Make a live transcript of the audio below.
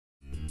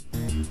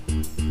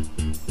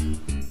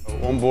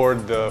On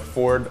board the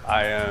Ford,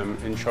 I am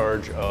in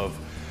charge of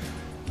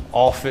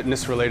all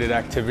fitness-related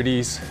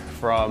activities,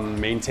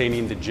 from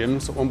maintaining the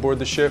gyms on board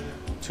the ship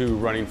to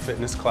running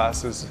fitness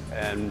classes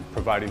and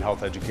providing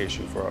health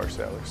education for our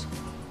sailors.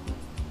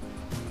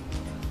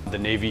 The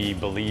Navy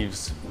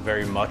believes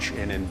very much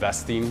in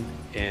investing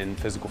in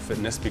physical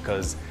fitness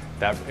because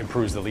that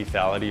improves the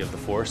lethality of the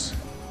force.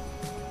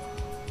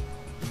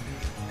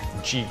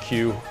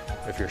 GQ,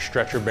 if you're a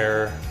stretcher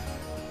bearer,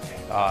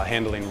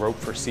 handling rope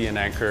for sea and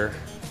anchor.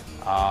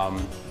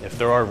 If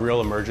there are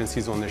real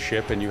emergencies on the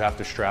ship and you have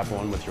to strap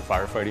on with your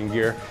firefighting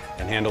gear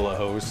and handle a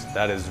hose,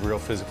 that is real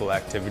physical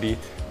activity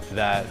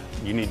that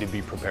you need to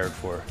be prepared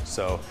for.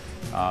 So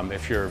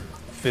if you're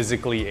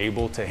physically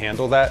able to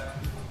handle that,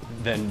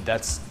 then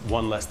that's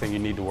one less thing you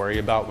need to worry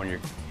about when you're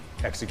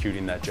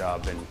executing that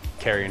job and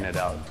carrying it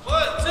out.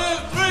 1,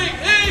 2,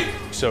 3, heave!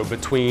 So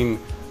between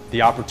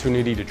the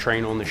opportunity to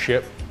train on the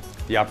ship,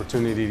 the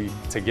opportunity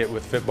to get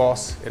with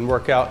FITBOSS and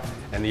work out,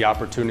 and the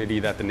opportunity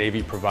that the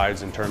Navy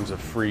provides in terms of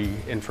free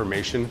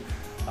information,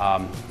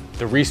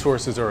 the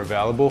resources are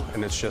available,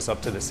 and it's just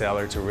up to the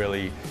sailor to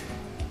really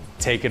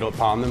take it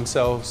upon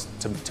themselves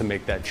to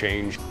make that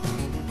change.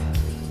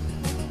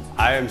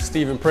 I am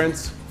Stephen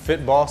Prince,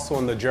 FITBOSS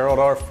on the Gerald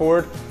R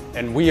Ford,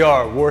 and we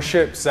are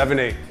Warship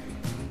 78.